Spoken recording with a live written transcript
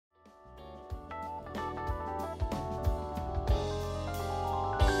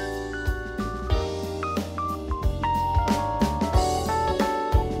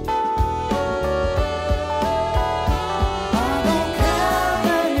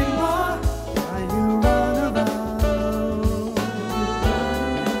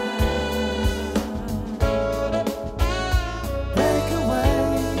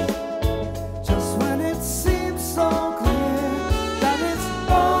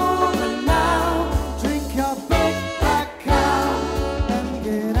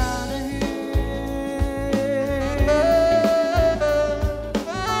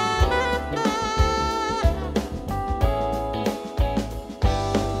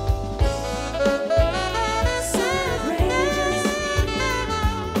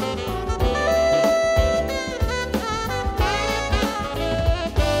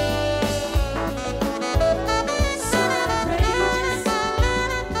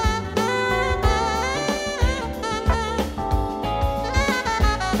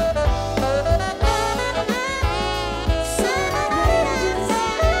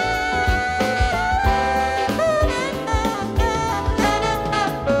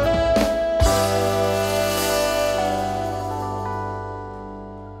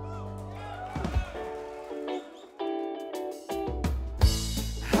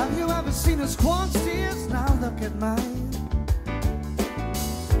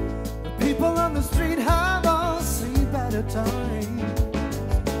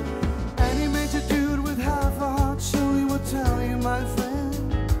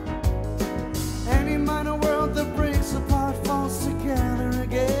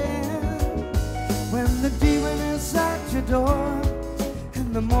your door.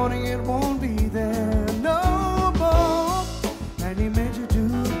 In the morning it won't be there no more. And he made you do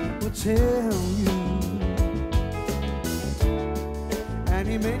what tell you. And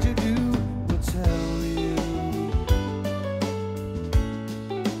he made you do what tell you.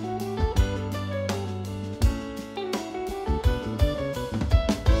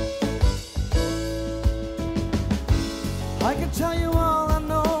 I can tell you all I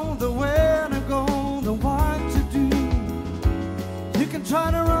know, the where to go, the what to do. You can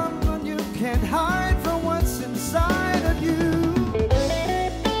try to run, but you can't hide from what's inside of you.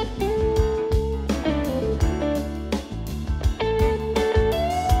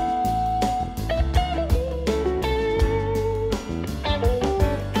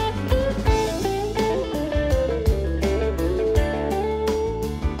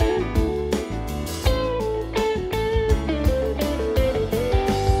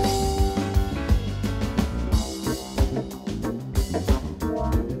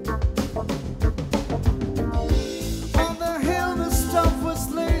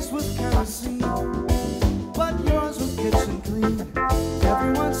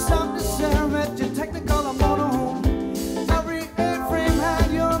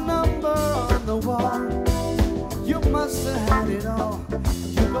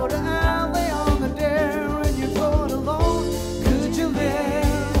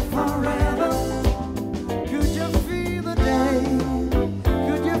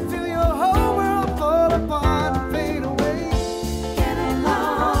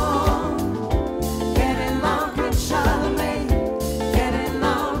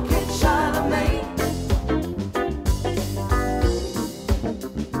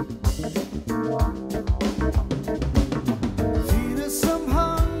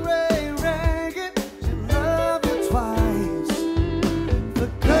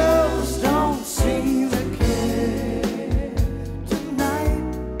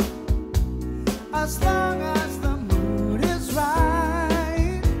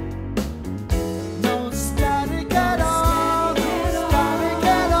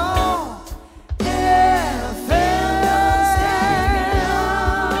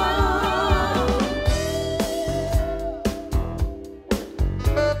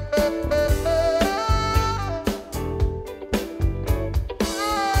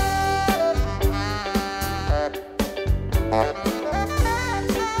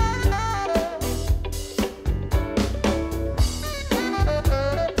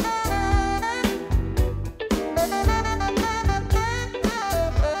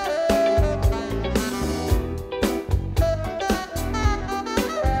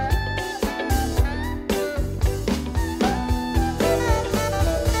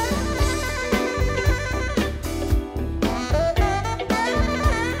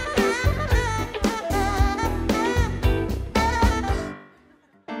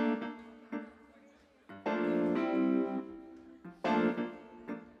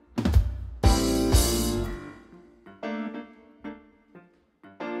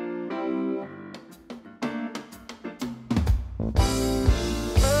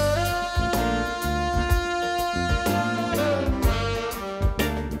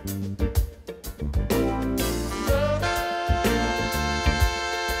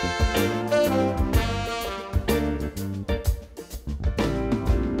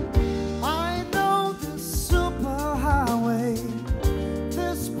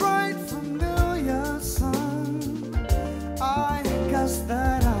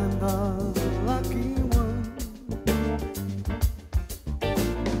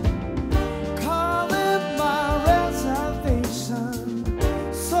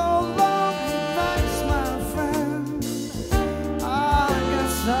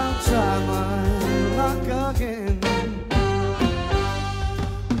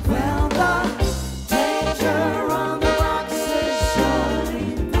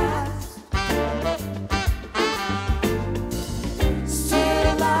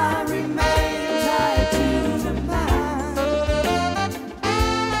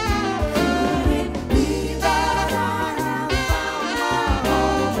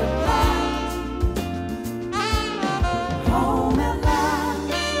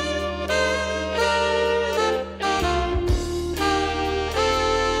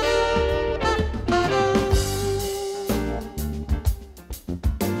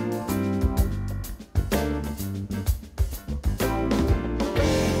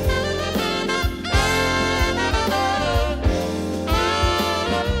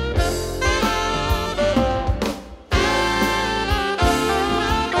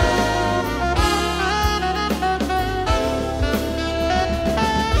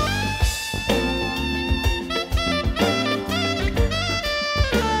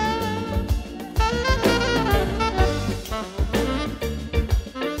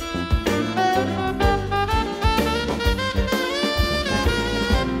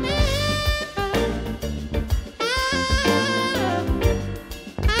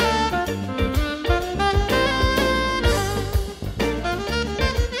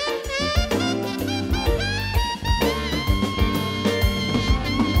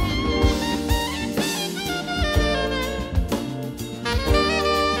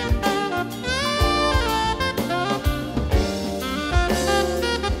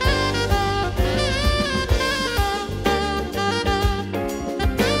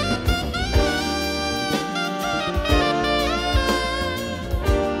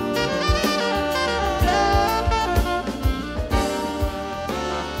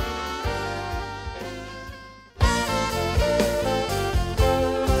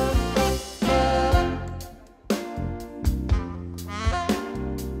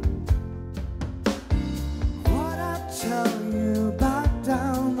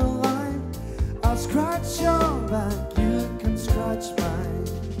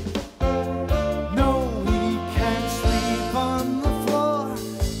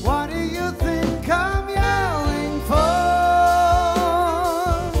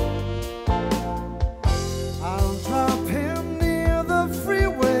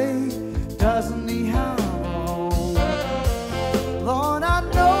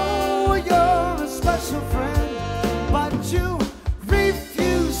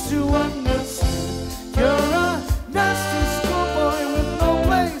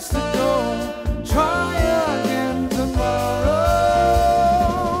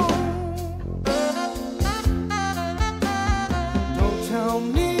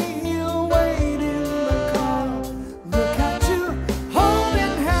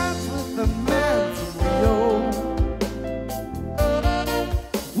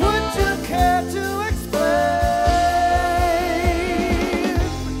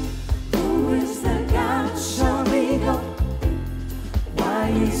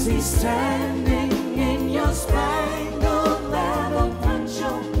 see standing in your spangled leather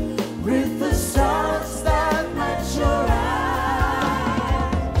poncho with the stars that match your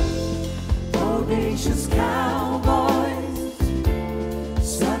eyes. Audacious cowboys,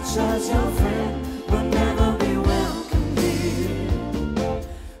 such as your friend, will never be welcome here.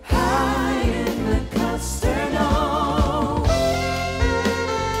 High in the custard hole.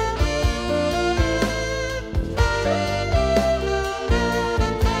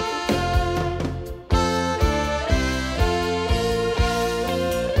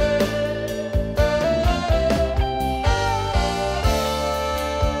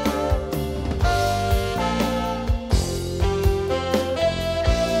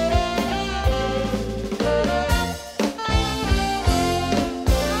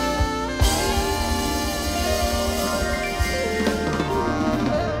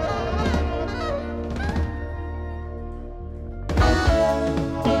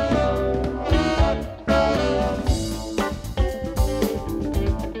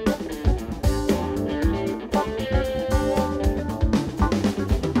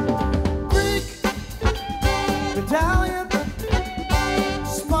 Italian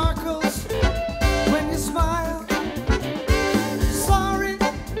sparkles when you smile. Sorry,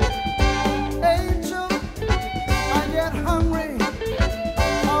 angel, I get hungry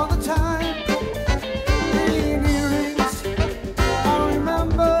all the time. Green earrings, I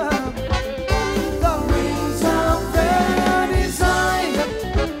remember the rings of their design.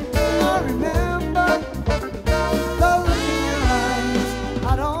 I remember the look in your eyes. I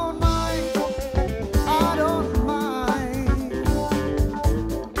don't mind, I don't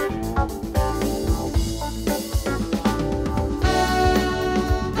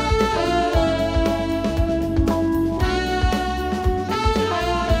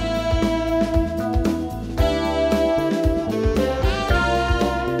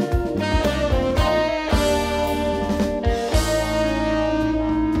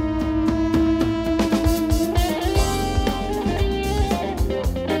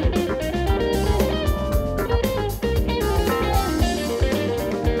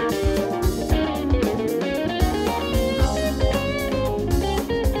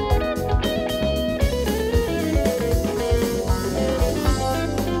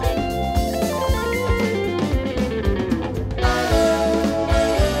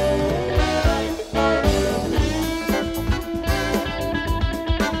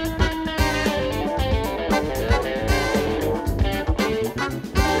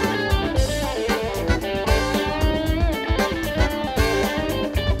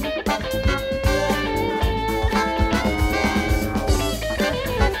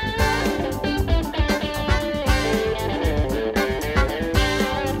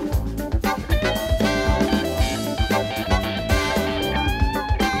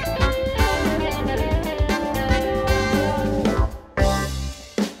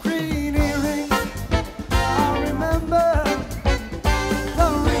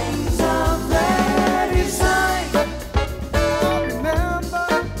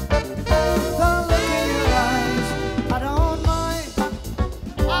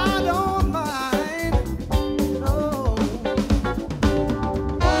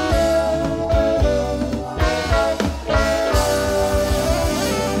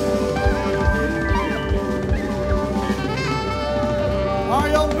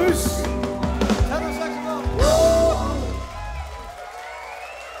Arjan Muusz, tenor saxophone.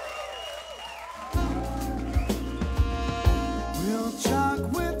 We'll jog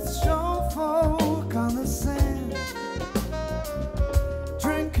with show folk on the sand.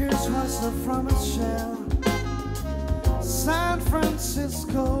 Drinkers rustle from a shell. San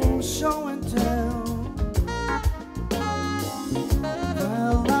Francisco show and tell.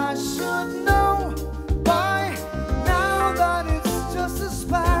 Well, I should know by now that it's just a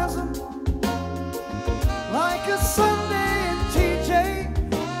spasm, like a Sunday in TJ,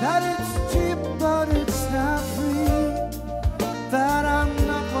 that it's cheap but it's not free, that I'm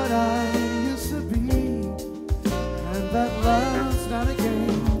not what I used to be, and that love's not a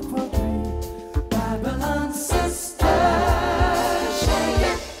game for three. Babylon sister, shake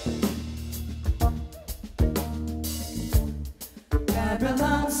it.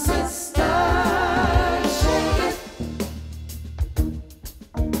 Babylon sister, shake it.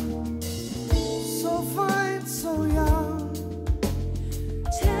 So fine, so young.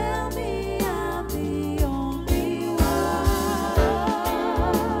 Tell me I'm the only one.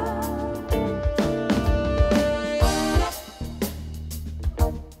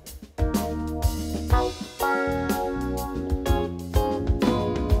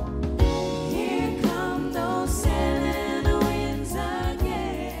 Here come those sailing winds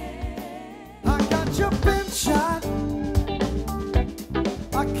again. shot.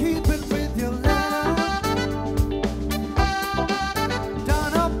 I keep it with your letter,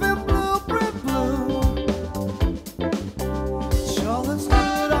 done up in blueprint blue. Sure looks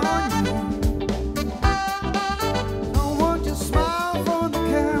good on you. Don't want your smile for the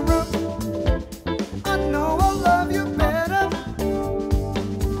camera. I know I love you better.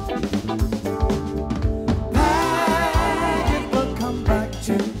 Bag it will come back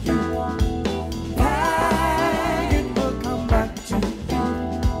to you. Bag it will come back to you.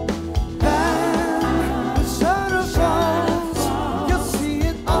 Then the shutter falls. You'll see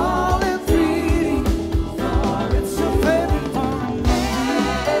it all in 3D. For it's your favorite part of me.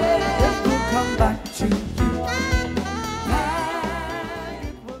 It will come back to you. Bag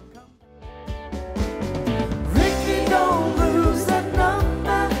it will come. Ricky, don't lose that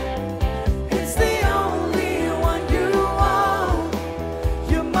number. It's the only one you want.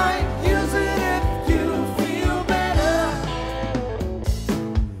 You might use it if you feel better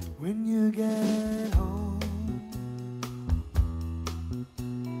when you get home.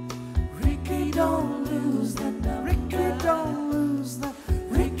 Ricky, don't lose that number. Ricky, don't lose that.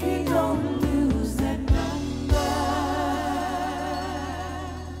 Ricky, don't lose that number.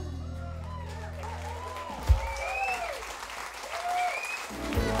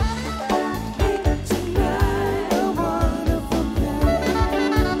 Make tonight a wonderful day.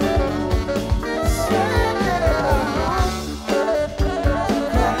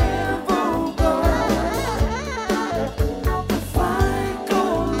 Fine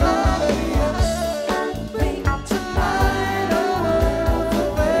gold love, yes. Make tonight a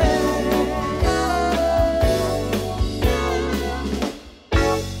wonderful day.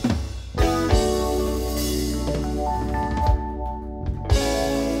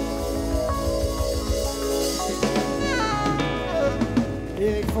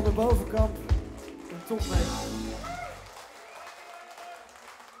 Erik van de Bovenkamp en top mee.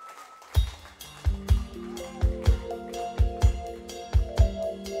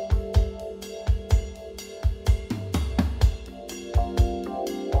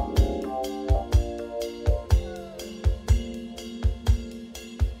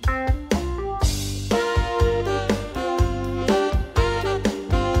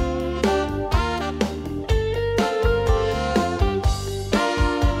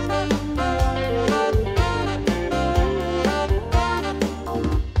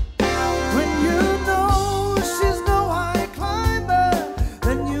 When you know she's no high climber,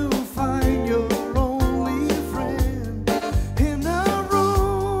 then you find your only friend in a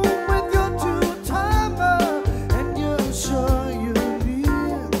room with your two-timer, and you're sure you'll be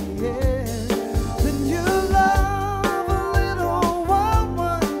in the end. Then you love a little wild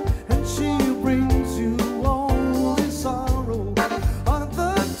one, and she brings you only sorrow.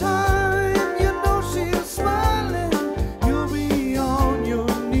 Other time you know she's smiling, you'll be on your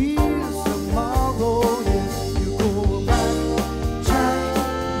knees tomorrow. Yes, you go back, try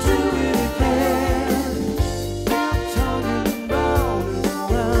to do it again. You're turning round and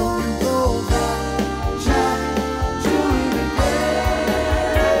round. You go back, try to do it again.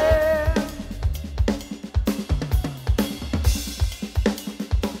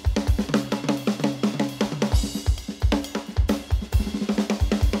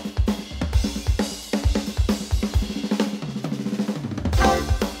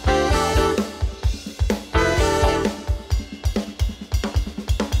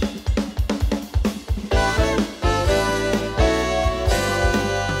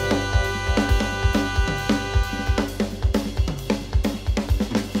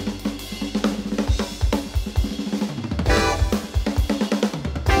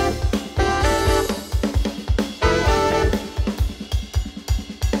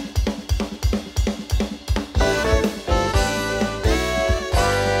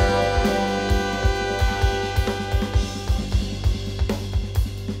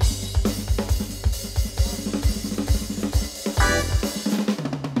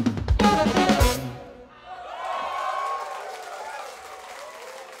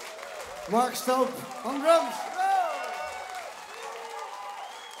 Mark Stoop on drums.